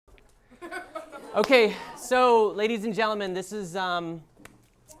Okay, so ladies and gentlemen, this is a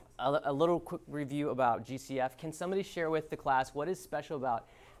little quick review about GCF. Can somebody share with the class what is special about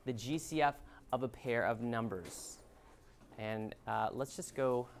the GCF of a pair of numbers? And let's just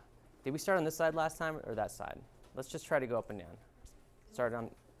go. Did we start on this side last time or that side? Let's just try to go up and down. Start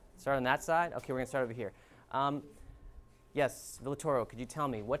on that side? Okay, we're going to start over here. Yes, Villatoro, could you tell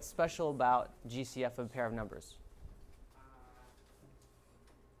me what's special about GCF of a pair of numbers?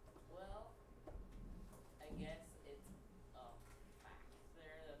 Well, I guess it's a factor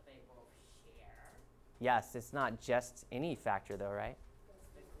that they both share. Yes, it's not just any factor though, right?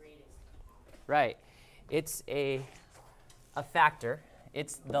 It's the greatest. Right. It's a factor.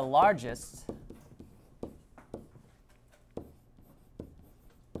 It's the largest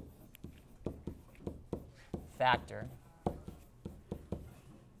factor.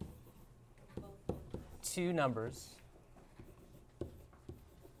 Two numbers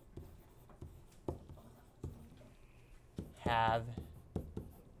have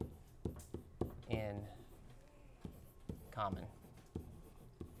in common.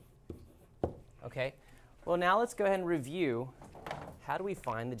 Okay, well now let's go ahead and review how do we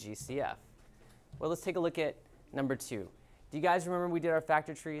find the GCF. Well, let's take a look at number 2. Do you guys remember we did our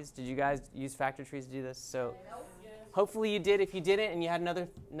factor trees? Did you guys use factor trees to do this? So hopefully you did. If you didn't and you had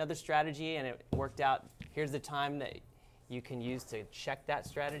another strategy and it worked out, here's the time that you can use to check that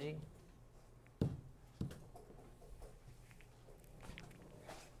strategy.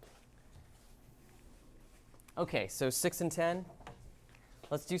 Okay, so 6 and 10.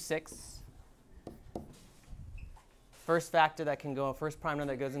 Let's do 6. First factor that can go, first prime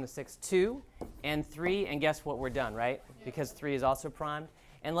number that goes into 6, 2 and 3, and guess what? We're done, right? Because 3 is also primed.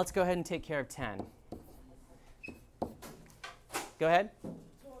 And let's go ahead and take care of 10. Go ahead.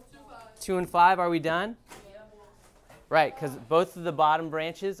 2 and 5, are we done? Right, because both of the bottom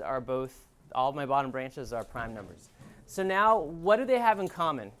branches are all of my bottom branches are prime numbers. So now, what do they have in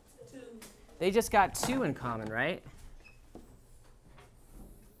common? 2. They just got 2 in common, right?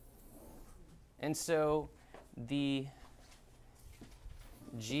 And so the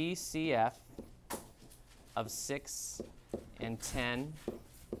GCF of 6 and 10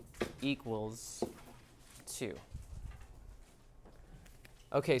 equals 2.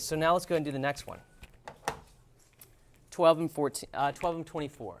 Okay, so now let's go and do the next one. 12 and 14, 12 and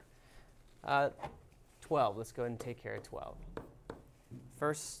 24. 12, let's go ahead and take care of 12.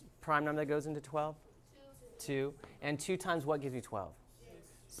 First prime number that goes into 12? 2. And 2 times what gives me 12?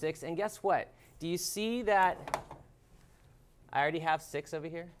 6. And guess what? Do you see that I already have 6 over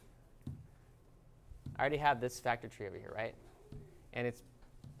here? I already have this factor tree over here, right? And it's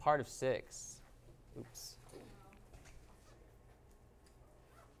part of 6. Oops.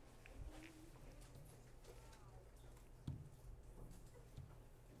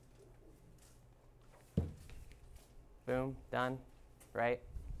 Boom, done, right?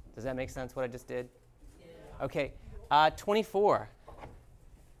 Does that make sense what I just did? Yeah. Okay, 24.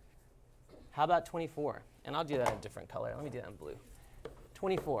 How about 24? And I'll do that in a different color. Let me do that in blue.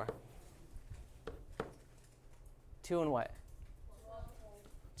 24. 2 and what?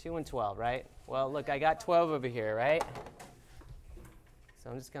 2 and 12, right? Well, look, I got 12 over here, right? So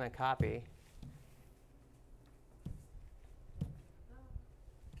I'm just going to copy.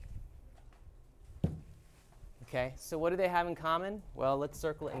 Okay, so what do they have in common? Well, let's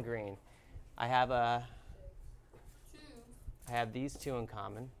circle it in green. I have these 2 in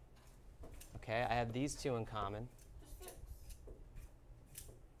common. Okay, I have these 2 in common.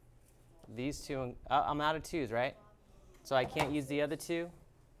 These 2, I'm out of 2's, right? So I can't use the other 2.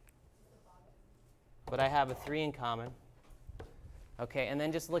 But I have a 3 in common. Okay, and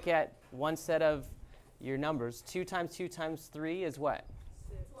then just look at one set of your numbers. 2 times 2 times 3 is what?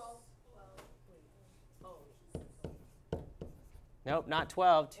 12. Nope, not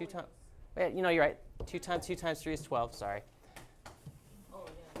 12. 2 times. Wait, you know, you're right. 2 times 2 times 3 is 12. Sorry.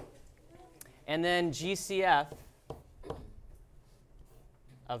 And then GCF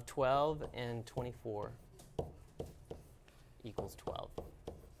of 12 and 24 equals 12.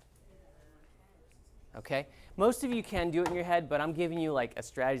 Okay? Most of you can do it in your head, but I'm giving you like a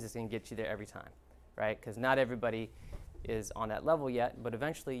strategy that's going to get you there every time, right? Because not everybody is on that level yet, but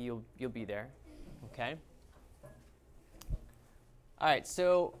eventually you'll be there. Okay? All right,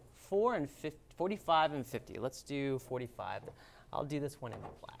 so 45 and 50. Let's do 45. I'll do this one in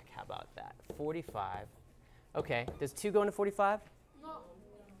black. How about that? 45. Okay, does 2 go into 45? No.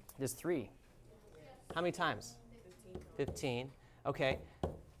 Does 3? How many times? 15. Okay,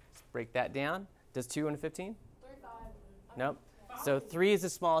 let's break that down. Does 2 go into 15? 35. Nope. So 3 is the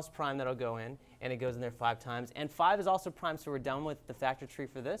smallest prime that'll go in, and it goes in there 5 times. And 5 is also prime, so we're done with the factor tree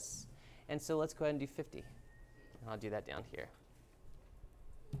for this. And so let's go ahead and do 50. And I'll do that down here.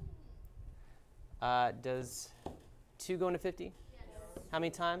 Does 2 go into 50? Yes. How many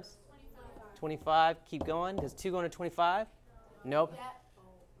times? 25. Keep going. Does 2 go into 25? Nope.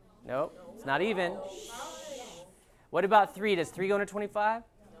 Nope. It's not even. What about 3? Does 3 go into 25?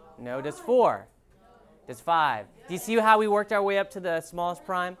 No. Does 4? Does 5? Do you see how we worked our way up to the smallest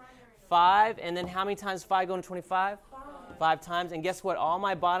prime? 5. And then how many times 5 go into 25? 5 times. And guess what? All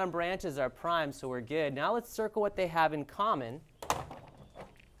my bottom branches are prime, so we're good. Now let's circle what they have in common.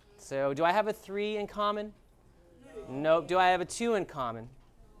 So do I have a 3 in common? Nope. Do I have a 2 in common?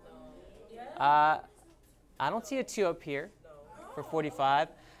 I don't see a 2 up here for 45.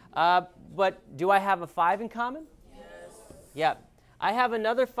 But do I have a 5 in common? Yes. Yep. I have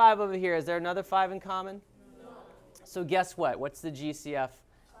another 5 over here. Is there another 5 in common? No. So guess what? What's the GCF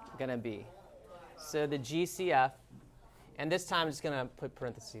going to be? So the GCF, and this time I'm just going to put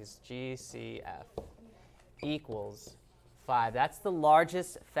parentheses, GCF equals 5. That's the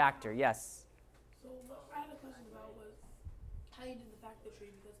largest factor. Yes? So what I had a question about was how you did the factor tree,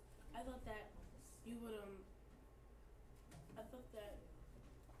 because I thought that you would,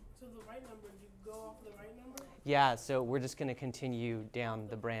 so the right number, you go off the right number? Yeah, so we're just going to continue down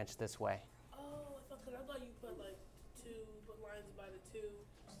the branch this way. Oh, I thought you put like put lines by the 2,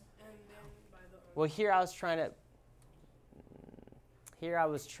 and then by the... Well, here I was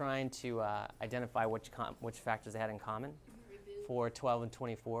trying to identify which factors they had in common for 12 and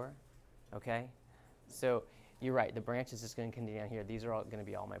 24. Okay? So you're right. The branch is just going to continue down here. These are all going to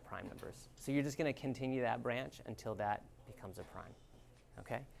be all my prime numbers. So you're just going to continue that branch until that becomes a prime.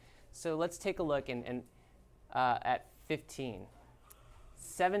 Okay? So let's take a look at 15.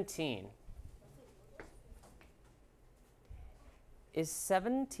 17. Is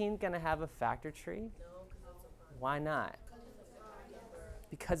 17 going to have a factor tree? No, because it's a prime. Why not?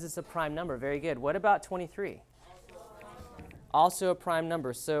 Because it's a prime number. Very good. What about 23? Also a prime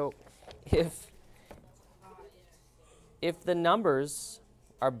number. So if the numbers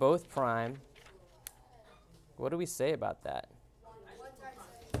are both prime, what do we say about that?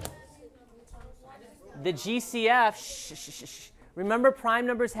 The GCF, remember prime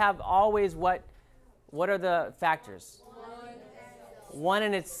numbers have always what are the factors? 1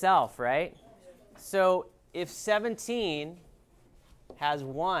 in itself, right? So if 17 has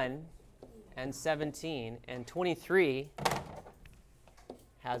 1 and 17, and 23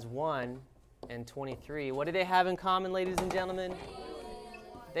 has 1 and 23, what do they have in common, ladies and gentlemen?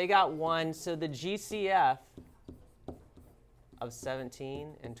 They got 1, so the GCF of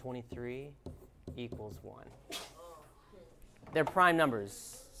 17 and 23 equals 1. They're prime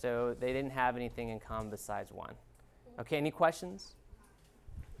numbers, so they didn't have anything in common besides 1. Okay, any questions?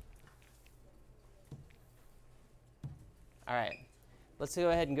 All right, let's go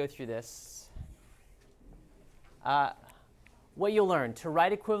ahead and go through this. What you'll learn: to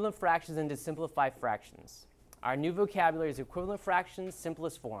write equivalent fractions and to simplify fractions. Our new vocabulary is equivalent fractions,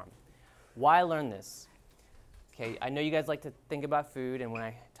 simplest form. Why learn this? Okay, I know you guys like to think about food, and when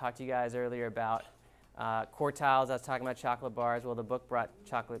I talked to you guys earlier about quartiles, I was talking about chocolate bars. Well, the book brought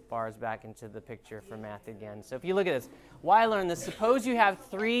chocolate bars back into the picture for math again. So if you look at this, why learn this? Suppose you have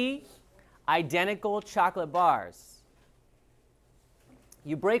 3 identical chocolate bars.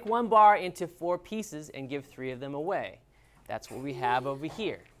 You break one bar into 4 pieces and give 3 of them away. That's what we have over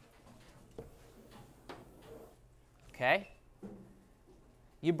here. Okay?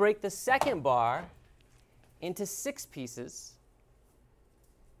 You break the second bar into 6 pieces.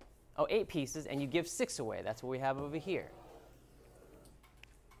 8 pieces, and you give 6 away. That's what we have over here.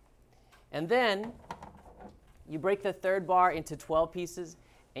 And then you break the third bar into 12 pieces,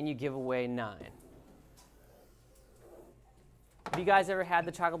 and you give away 9. Have you guys ever had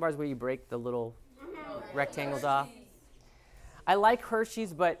the chocolate bars where you break the little rectangles off? I like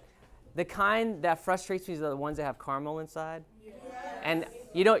Hershey's, but the kind that frustrates me is the ones that have caramel inside. Yes. And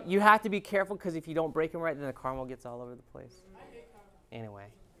you have to be careful, because if you don't break them right, then the caramel gets all over the place. Anyway.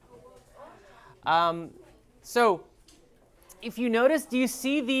 So if you notice, do you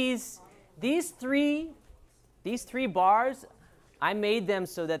see these three bars? I made them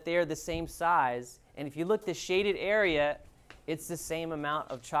so that they are the same size. And if you look, the shaded area, it's the same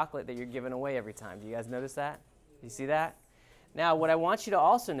amount of chocolate that you're giving away every time. Do you guys notice that? Do you see that? Now, what I want you to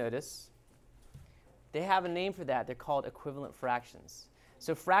also notice, they have a name for that. They're called equivalent fractions.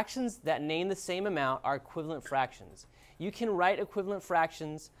 So fractions that name the same amount are equivalent fractions. You can write equivalent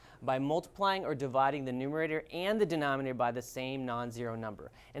fractions by multiplying or dividing the numerator and the denominator by the same non-zero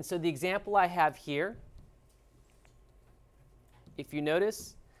number. And so the example I have here, if you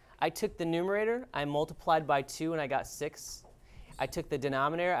notice, I took the numerator, I multiplied by 2, and I got 6. I took the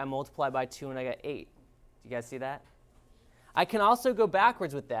denominator, I multiplied by 2, and I got 8. Do you guys see that? I can also go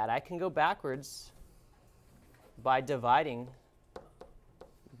backwards with that. I can go backwards by dividing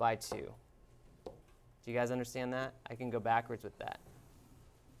by 2. Do you guys understand that? I can go backwards with that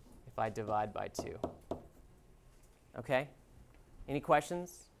if I divide by 2. Okay? Any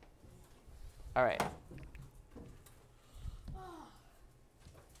questions? All right.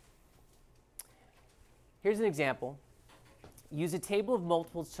 Here's an example. Use a table of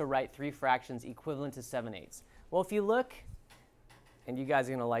multiples to write 3 fractions equivalent to 7/8. Well, if you look, and you guys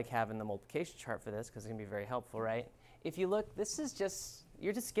are going to like having the multiplication chart for this because it's going to be very helpful, right? If you look, this is just,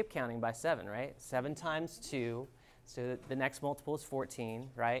 you're just skip counting by 7, right? 7 times 2, so the next multiple is 14,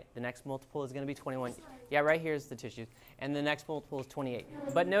 right? The next multiple is going to be 21. Yeah, right here is the tissues. And the next multiple is 28.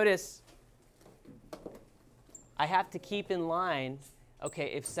 But notice, I have to keep in line, okay,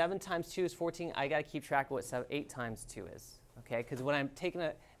 if 7 times 2 is 14, I got to keep track of what 8 times 2 is, okay? Because when I'm taking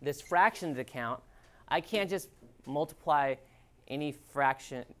this fraction into account, I can't just multiply any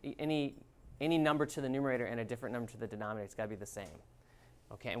fraction, any number to the numerator and a different number to the denominator. It's got to be the same,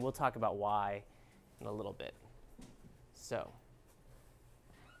 okay? And we'll talk about why in a little bit. So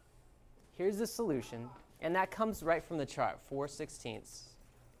here's the solution, and that comes right from the chart: 4/16,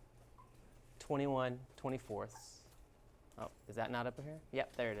 21/24. Oh, is that not up here?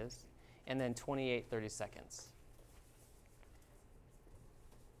 Yep, there it is. And then 28/32.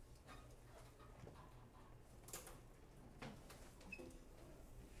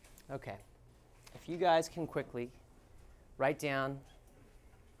 Okay, if you guys can quickly write down,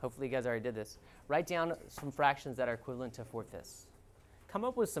 hopefully you guys already did this, write down some fractions that are equivalent to 4/5. Come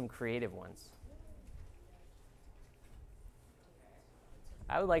up with some creative ones.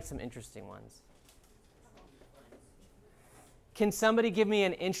 I would like some interesting ones. Can somebody give me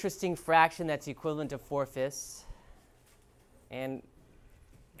an interesting fraction that's equivalent to 4/5? And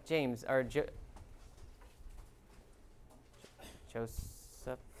James, or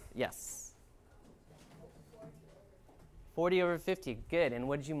Joseph? Yes. 40/50. Good. And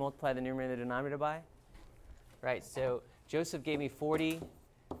what did you multiply the numerator and the denominator by? Right. So Joseph gave me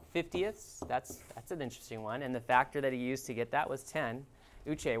 40/50. That's an interesting one. And the factor that he used to get that was 10.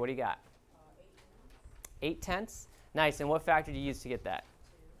 Uche, what do you got? 8/10. Nice. And what factor did you use to get that?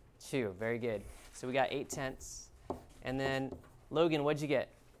 2. Very good. So we got 8/10. And then Logan, what did you get?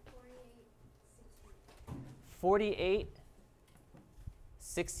 48/60.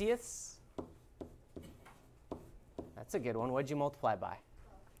 That's a good one. What did you multiply by?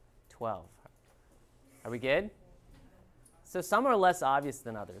 12. Are we good? So some are less obvious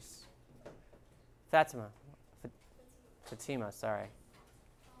than others. Fatima. Sorry.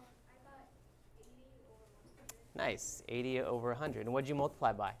 Nice. 80/100. And what did you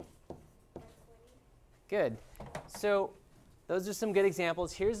multiply by? Good. So those are some good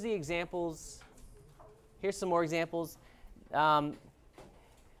examples. Here's the examples. Here's some more examples.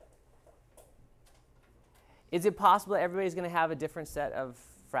 Is it possible that everybody's going to have a different set of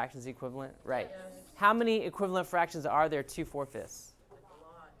fractions equivalent? Right. Yes. How many equivalent fractions are there to 4/5?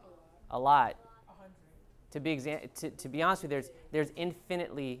 A lot. 100. To be honest with you, there's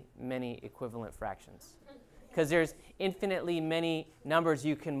infinitely many equivalent fractions. Because there's infinitely many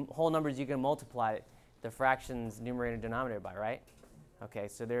whole numbers you can multiply the fractions numerator and denominator by, right? Okay,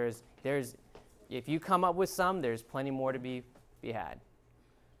 so there's if you come up with some, there's plenty more to be had.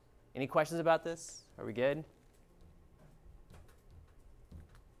 Any questions about this? Are we good?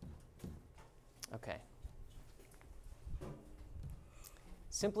 Okay.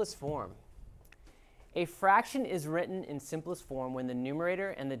 Simplest form. A fraction is written in simplest form when the numerator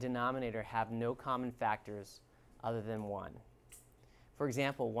and the denominator have no common factors other than 1. For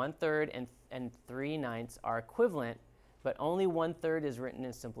example, 1/3 and 3/9 are equivalent, but only 1/3 is written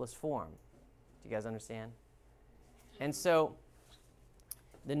in simplest form. Do you guys understand? And so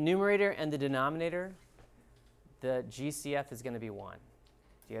the numerator and the denominator, the GCF is going to be 1.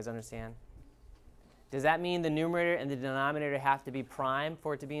 Do you guys understand? Does that mean the numerator and the denominator have to be prime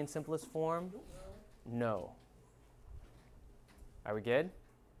for it to be in simplest form? No. Are we good?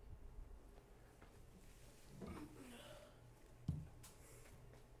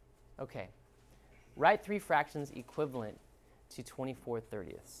 Okay. Write 3 fractions equivalent to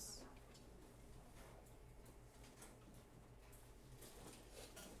 24/30.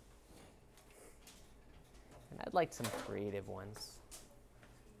 And I'd like some creative ones.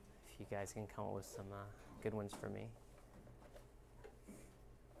 If you guys can come up with some good ones for me.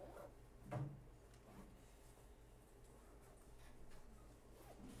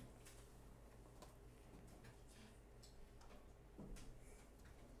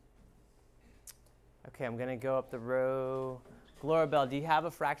 Okay, I'm going to go up the row Glorabelle, do you have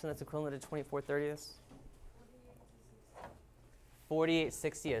a fraction that's equivalent to 24/30ths?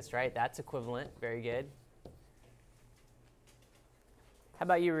 48/60ths, right? That's equivalent. Very good. How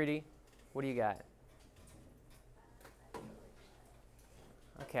about you, Rudy? What do you got?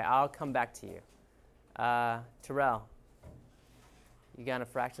 Okay, I'll come back to you. Terrell, you got a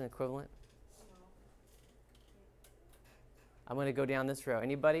fraction equivalent? I'm going to go down this row.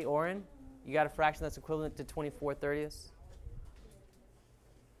 Anybody? Oren, you got a fraction that's equivalent to 24/30ths?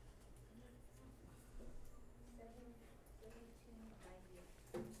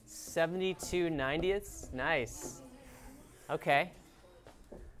 72/90ths? Nice. Okay.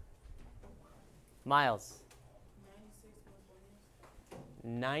 Miles.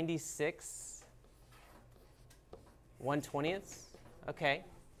 96 1/20ths? Okay.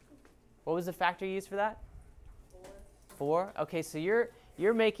 What was the factor you used for that? 4. Okay, so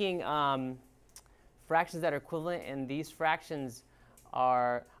you're making fractions that are equivalent, and these fractions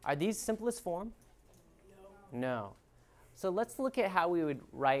are these simplest form? No. So let's look at how we would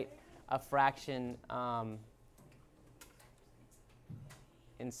write a fraction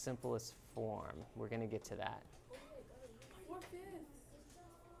in simplest form. We're going to get to that.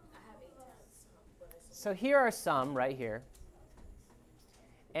 So here are some right here.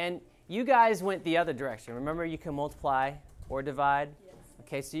 And you guys went the other direction. Remember, you can multiply or divide? Yes.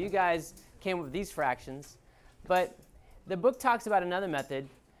 Okay, so you guys came up with these fractions. But the book talks about another method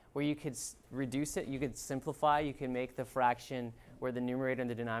where you could reduce it, you could simplify, you can make the fraction where the numerator and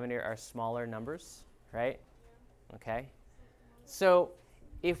the denominator are smaller numbers, right? Yeah. Okay. So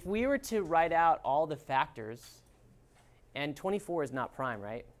if we were to write out all the factors, and 24 is not prime,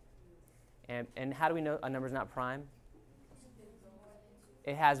 right? And how do we know a number is not prime?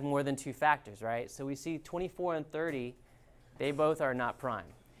 It has more than 2 factors, right? So we see 24 and 30, they both are not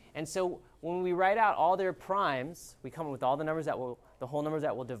prime. And so when we write out all their primes, we come up with all the numbers the whole numbers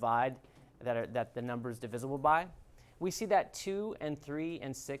that will divide, that the number is divisible by. We see that 2 and 3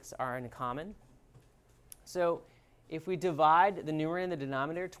 and 6 are in common. So if we divide the numerator and the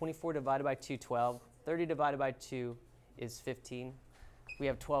denominator, 24 divided by 2, 12. 30 divided by 2 is 15. We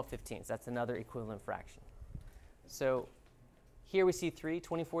have 12/15ths. That's another equivalent fraction. So here we see 3.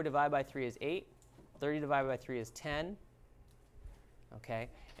 24 divided by 3 is 8. 30 divided by 3 is 10. Okay.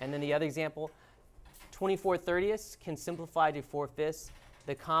 And then the other example, 24/30ths can simplify to 4/5.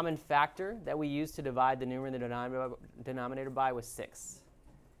 The common factor that we used to divide the numerator and the denominator by was 6.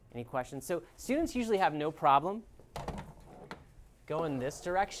 Any questions? So students usually have no problem going this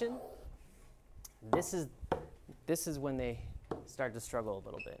direction. This is when they start to struggle a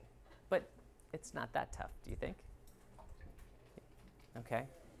little bit. But it's not that tough, do you think? Okay.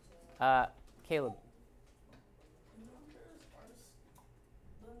 Caleb.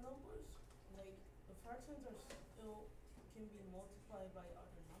 The numbers, like the fractions are still can be multiplied by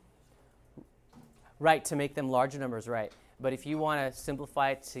other numbers. Right, to make them larger numbers, right. But if you want to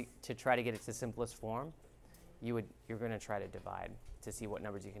simplify it to try to get it to simplest form, you're going to try to divide to see what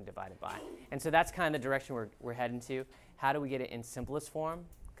numbers you can divide it by. And so that's kind of the direction we're heading to. How do we get it in simplest form?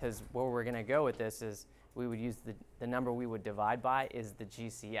 Because where we're going to go with this is we would use the number we would divide by is the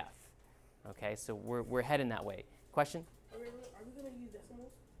GCF. Okay, so we're heading that way. Question? Are we going to use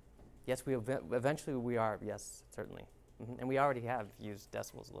decimals? Yes, eventually we are. Yes, certainly. And we already have used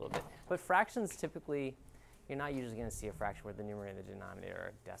decimals a little bit. But fractions typically, you're not usually going to see a fraction where the numerator and the denominator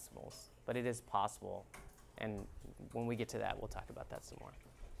are decimals. But it is possible. And when we get to that, we'll talk about that some more.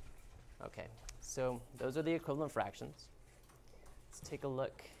 Okay, so those are the equivalent fractions. Let's take a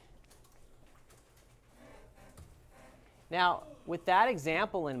look. Now, with that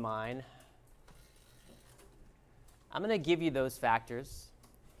example in mind, I'm going to give you those factors.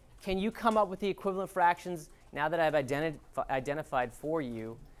 Can you come up with the equivalent fractions now that I've identified for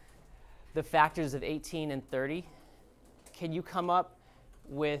you the factors of 18 and 30? Can you come up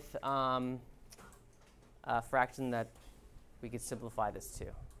with a fraction that we could simplify this to?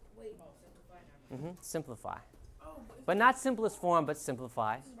 Wait. Simplify. Oh, But not simplest form, but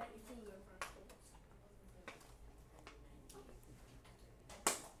simplify.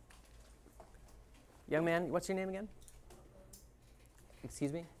 Young man, what's your name again?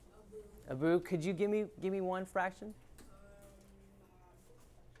 Excuse me? Abu, could you give me one fraction?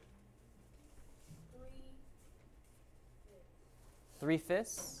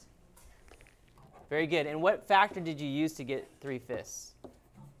 3/5. Very good. And what factor did you use to get 3/5?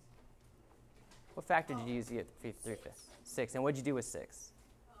 What factor did you use to get 3/5? 6. And what did you do with 6?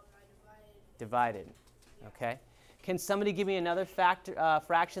 Divided. Okay. Can somebody give me another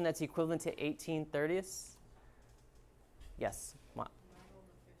fraction that's equivalent to 18/30ths? Yes.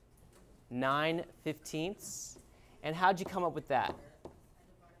 9/15ths. And how'd you come up with that?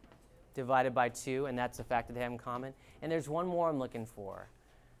 Divided by 2, and that's the factor they have in common. And there's one more I'm looking for.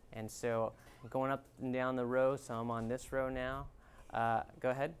 And so I'm going up and down the row, so I'm on this row now. Go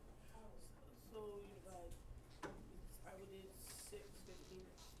ahead. So you divide, I would do 6/15.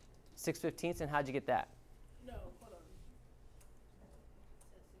 6/15, and how'd you get that? No, hold on.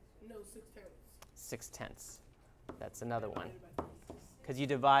 No, 6/10. 6/10. That's another one. Because you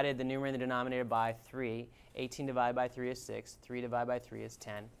divided the numerator and the denominator by 3. 18 divided by 3 is 6. 3 divided by 3 is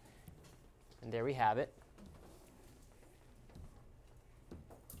 10. And there we have it.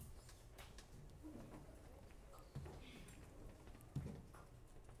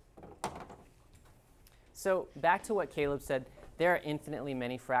 So back to what Caleb said, there are infinitely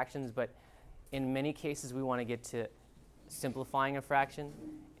many fractions, but in many cases we want to get to simplifying a fraction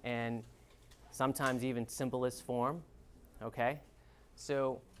and sometimes even simplest form. Okay?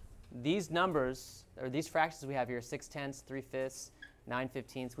 So these numbers, or these fractions we have here, 6/10, 3/5,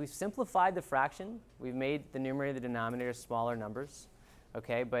 9/15, we've simplified the fraction. We've made the numerator and the denominator smaller numbers.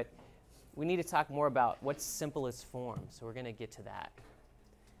 Okay? But we need to talk more about what's simplest form. So we're going to get to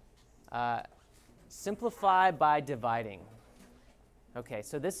that. Simplify by dividing. Okay,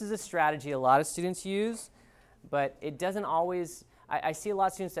 so this is a strategy a lot of students use, but it doesn't always, I see a lot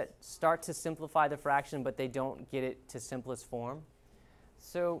of students that start to simplify the fraction, but they don't get it to simplest form.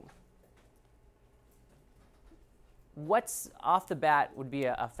 So what's off the bat would be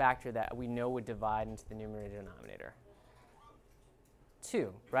a factor that we know would divide into the numerator and denominator?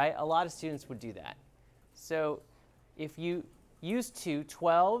 2, right? A lot of students would do that. So if you use 2,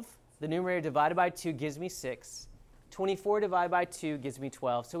 12, the numerator divided by 2 gives me 6. 24 divided by 2 gives me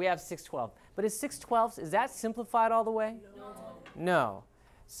 12. So we have 6/12. But is 6/12, is that simplified all the way? No. No.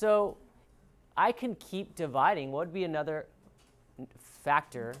 So I can keep dividing. What would be another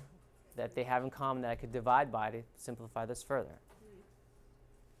factor that they have in common that I could divide by to simplify this further?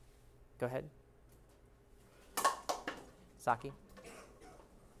 Go ahead. Saki?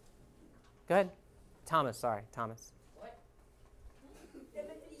 Go ahead. Thomas, sorry. Thomas. What?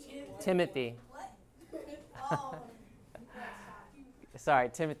 Timothy. What? Oh. Sorry,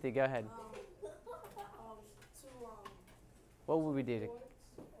 Timothy, go ahead. 2 What would we do?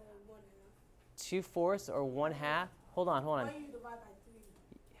 fourths or 1/2. 2/4 or 1/2? Hold on. Why you divide by 3?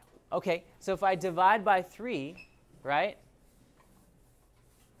 Okay, so if I divide by 3, right,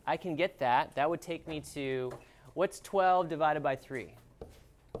 I can get that. That would take me to, what's 12 divided by 3?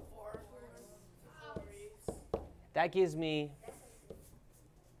 4. That gives me,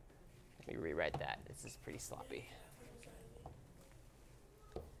 let me rewrite that. This is pretty sloppy.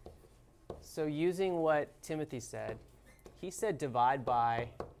 So using what Timothy said, he said divide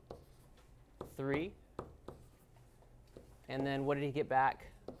by 3. And then what did he get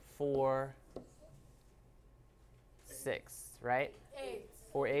back? 4, 6, right? 8.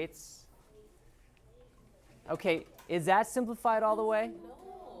 4/8. Okay, is that simplified all the way?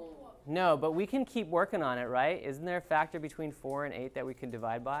 No. No, but we can keep working on it, right? Isn't there a factor between 4 and 8 that we can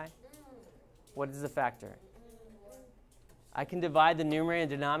divide by? What is the factor? I can divide the numerator and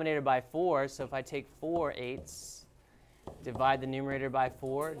denominator by 4, so if I take 4/8, divide the numerator by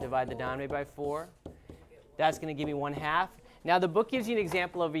 4, divide the denominator by 4, that's going to give me 1/2. Now the book gives you an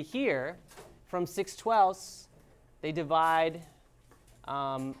example over here. From 6/12, they divide,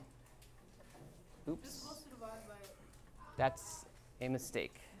 oops, Supposed to divide by that's a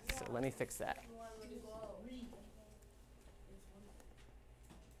mistake. So let me fix that.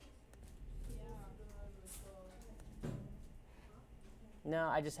 No,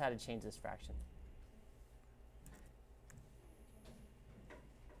 I just had to change this fraction.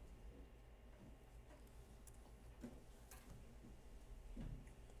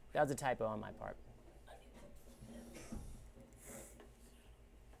 That was a typo on my part.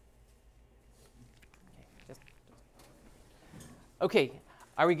 Okay,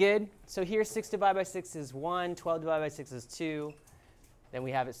 are we good? So here 6 divided by 6 is 1, 12 divided by 6 is 2. Then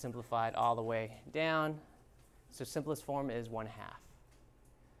we have it simplified all the way down. So simplest form is 1/2.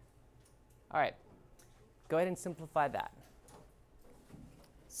 All right, go ahead and simplify that.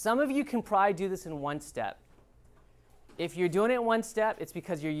 Some of you can probably do this in one step. If you're doing it in one step, it's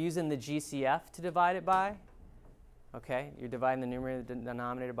because you're using the GCF to divide it by. Okay, you're dividing the numerator and the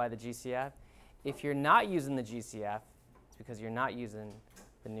denominator by the GCF. If you're not using the GCF, it's because you're not using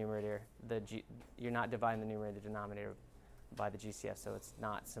the numerator, you're not dividing the numerator and the denominator by the GCF, so it's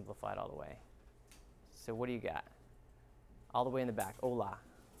not simplified all the way. So what do you got? All the way in the back, Ola.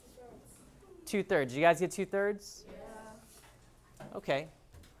 2/3. You guys get 2/3? Yeah. Okay.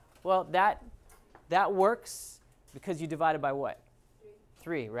 Well, that works because you divided by what?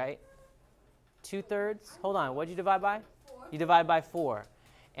 3, right? 2/3? Hold on, what did you divide by? 4. You divide by 4.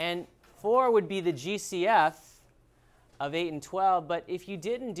 And 4 would be the GCF of 8 and 12, but if you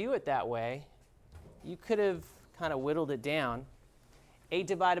didn't do it that way, you could have kind of whittled it down. 8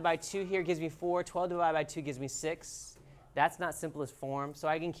 divided by 2 here gives me 4. 12 divided by 2 gives me 6. That's not simplest form, so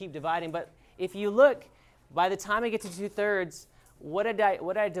I can keep dividing. But if you look, by the time I get to 2/3, what did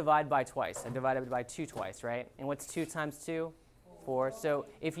I divide by twice? I divided by 2 twice, right? And what's 2 times 2? 4. So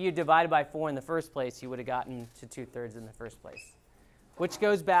if you divided by 4 in the first place, you would have gotten to 2/3 in the first place. Which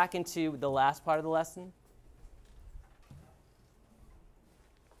goes back into the last part of the lesson.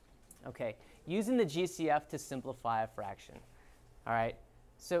 Okay, using the GCF to simplify a fraction. All right,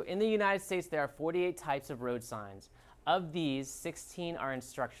 so in the United States, there are 48 types of road signs. Of these, 16 are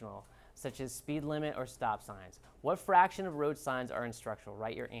instructional, such as speed limit or stop signs. What fraction of road signs are instructional?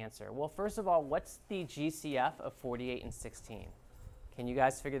 Write your answer. Well, first of all, what's the GCF of 48 and 16? Can you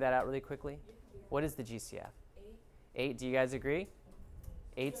guys figure that out really quickly? What is the GCF? 8. 8, do you guys agree?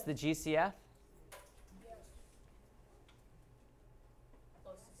 8's the GCF?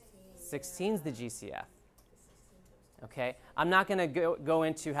 16's the GCF. Okay, I'm not going to go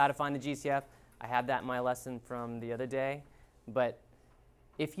into how to find the GCF. I had that in my lesson from the other day. But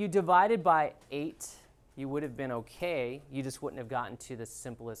if you divided by 8, you would have been okay. You just wouldn't have gotten to the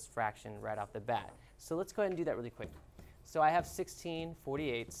simplest fraction right off the bat. So let's go ahead and do that really quick. So I have 16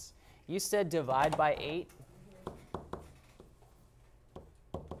 48s. You said divide by 8.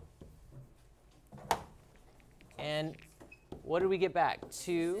 And what did we get back?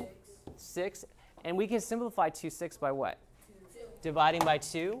 2, 6. And we can simplify 2 6 by what? 2. Dividing by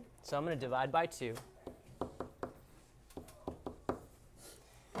 2. So I'm going to divide by 2.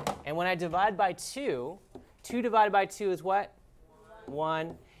 And when I divide by 2, 2 divided by 2 is what?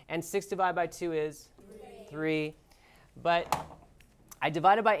 1. And 6 divided by 2 is? 3. But I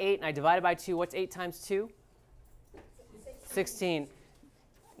divided by 8 and I divided by 2. What's 8 times 2? 16,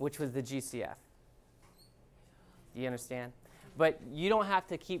 which was the GCF. Do you understand? But you don't have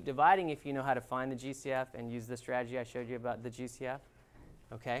to keep dividing if you know how to find the GCF and use the strategy I showed you about the GCF.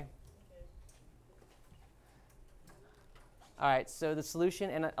 Okay? All right, so the solution,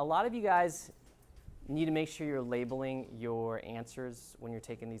 and a lot of you guys need to make sure you're labeling your answers when you're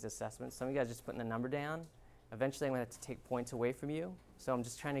taking these assessments. Some of you guys are just putting the number down. Eventually, I'm going to have to take points away from you. So I'm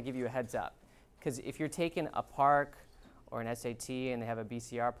just trying to give you a heads up. Because if you're taking a PARC or an SAT and they have a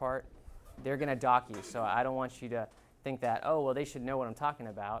BCR part, they're going to dock you. So I don't want you to think that, oh, well, they should know what I'm talking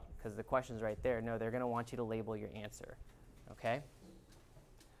about because the question's right there. No, they're going to want you to label your answer. Okay?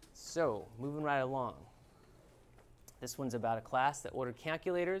 So moving right along. This one's about a class that ordered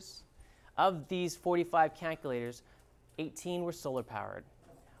calculators. Of these 45 calculators, 18 were solar powered.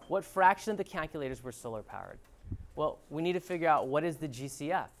 What fraction of the calculators were solar powered? Well, we need to figure out what is the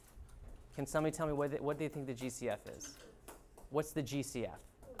GCF. Can somebody tell me what they think the GCF is? What's the GCF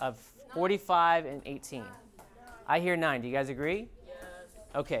of 45 and 18? I hear 9. Do you guys agree? Yes.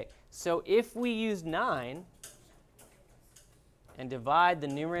 Okay, so if we use 9 and divide the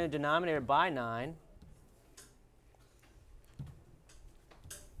numerator and denominator by 9,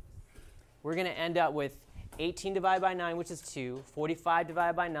 we're going to end up with 18 divided by 9, which is 2, 45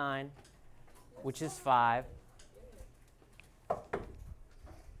 divided by 9, which is 5,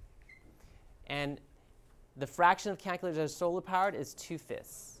 and the fraction of calculators that are solar powered is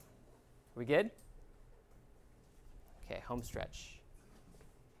 2/5. We good? Okay, home stretch.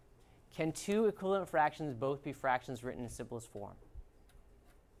 Can two equivalent fractions both be fractions written in simplest form?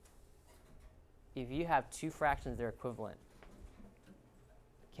 If you have two fractions that are equivalent,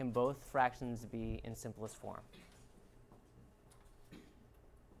 can both fractions be in simplest form?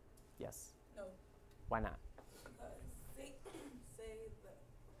 Yes. No. Why not? Because say that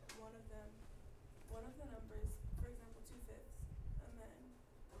one of the numbers, for example, 2/5, and then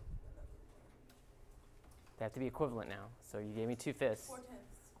another one, They have to be equivalent now. So you gave me 2/5. 4/10.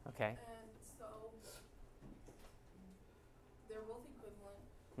 Okay. And so they're both equivalent,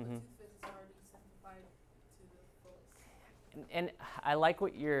 Mm-hmm. but 2/5 is already simplified to the fullest. And I like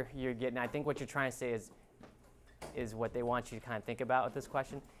what you're getting. I think what you're trying to say is what they want you to kind of think about with this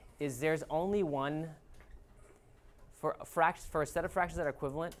question. Is there's only one for a set of fractions that are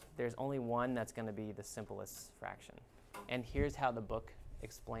equivalent. There's only one that's going to be the simplest fraction. And here's how the book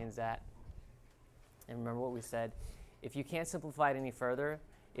explains that. And remember what we said. If you can't simplify it any further,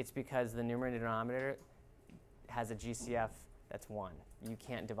 it's because the numerator and denominator has a GCF that's 1. You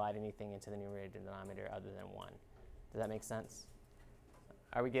can't divide anything into the numerator and denominator other than 1. Does that make sense?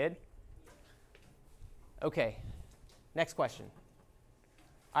 Are we good? Okay. Next question.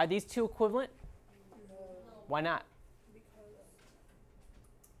 Are these two equivalent? No. Why not? Because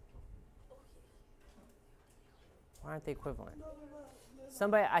Why aren't they equivalent?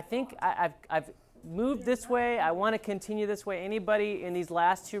 Somebody, I think I've moved this way. I want to continue this way. Anybody in these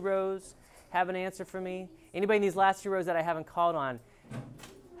last two rows have an answer for me? Anybody in these last two rows that I haven't called on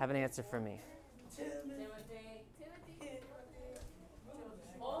have an answer for me?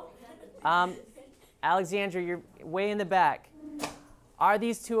 Alexandra, you're way in the back. Are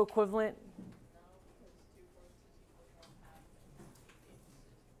these two equivalent?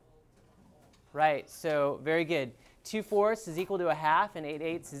 Right, so very good. 2/4 is equal to a half, and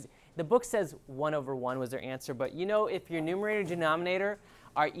 8/8 is, the book says 1/1 was their answer, but you know if your numerator and denominator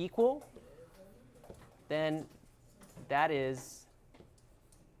are equal, then that is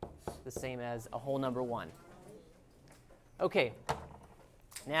the same as a whole number 1. Okay,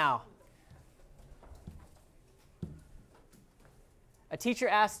 now, a teacher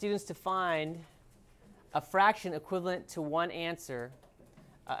asks students to find a fraction equivalent to one answer.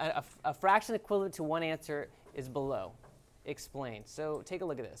 A fraction equivalent to one answer is below. Explain. So take a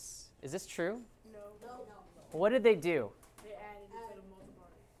look at this. Is this true? No. What did they do? They added instead of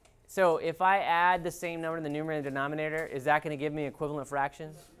multiplying. So if I add the same number in the numerator and denominator, is that going to give me equivalent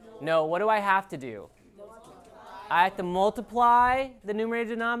fraction? No. What do I have to do? I have to multiply the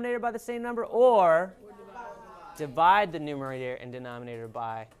numerator and denominator by the same number, or divide the numerator and denominator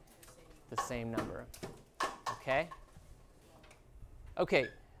by the same number. Okay? Okay,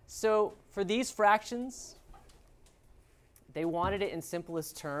 so for these fractions, they wanted it in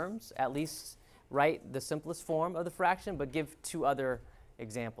simplest terms, at least write the simplest form of the fraction, but give two other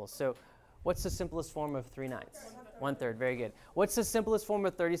examples. So what's the simplest form of 3/9? 1/3, very good. What's the simplest form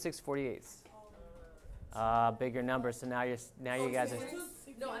of 36/48? Bigger number, so now you guys are...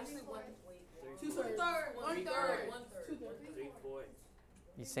 No, actually, one. Wait. 2/3. 1/3. 3/4.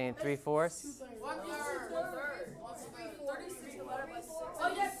 You saying 3/4? 1/3. 36 divided by 6.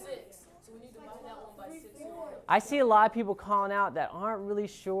 Oh, yes, 6. So when you divide that one by 6, you get I see a lot of people calling out that aren't really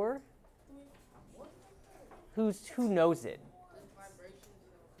sure. Who knows it?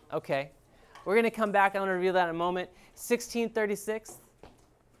 Okay. We're going to come back. I'm going to reveal that in a moment. 16/36.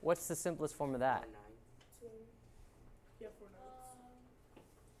 What's the simplest form of that? Yeah, 4/9.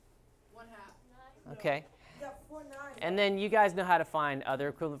 1/2. Okay. Yeah, 4/9. And then you guys know how to find other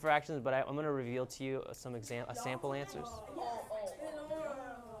equivalent fractions, but I'm going to reveal to you some sample answers.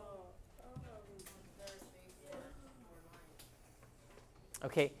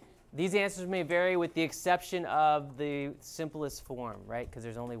 Okay. These answers may vary with the exception of the simplest form, right? Because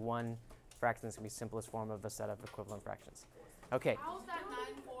there's only one fraction that's going to be simplest form of a set of equivalent fractions. Okay. How is that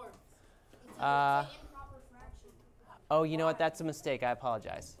 9/4? It's Uh, an improper fraction. Oh, you know what? That's a mistake. I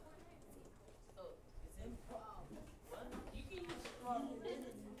apologize.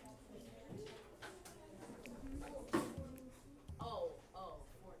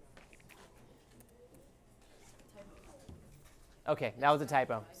 Okay, that was a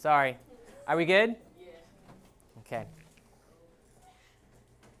typo. Sorry. Are we good? Yeah. Okay.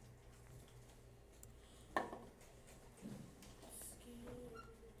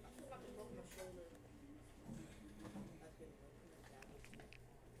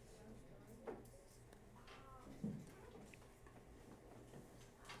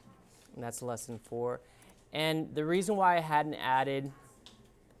 And that's lesson 4. And the reason why I hadn't added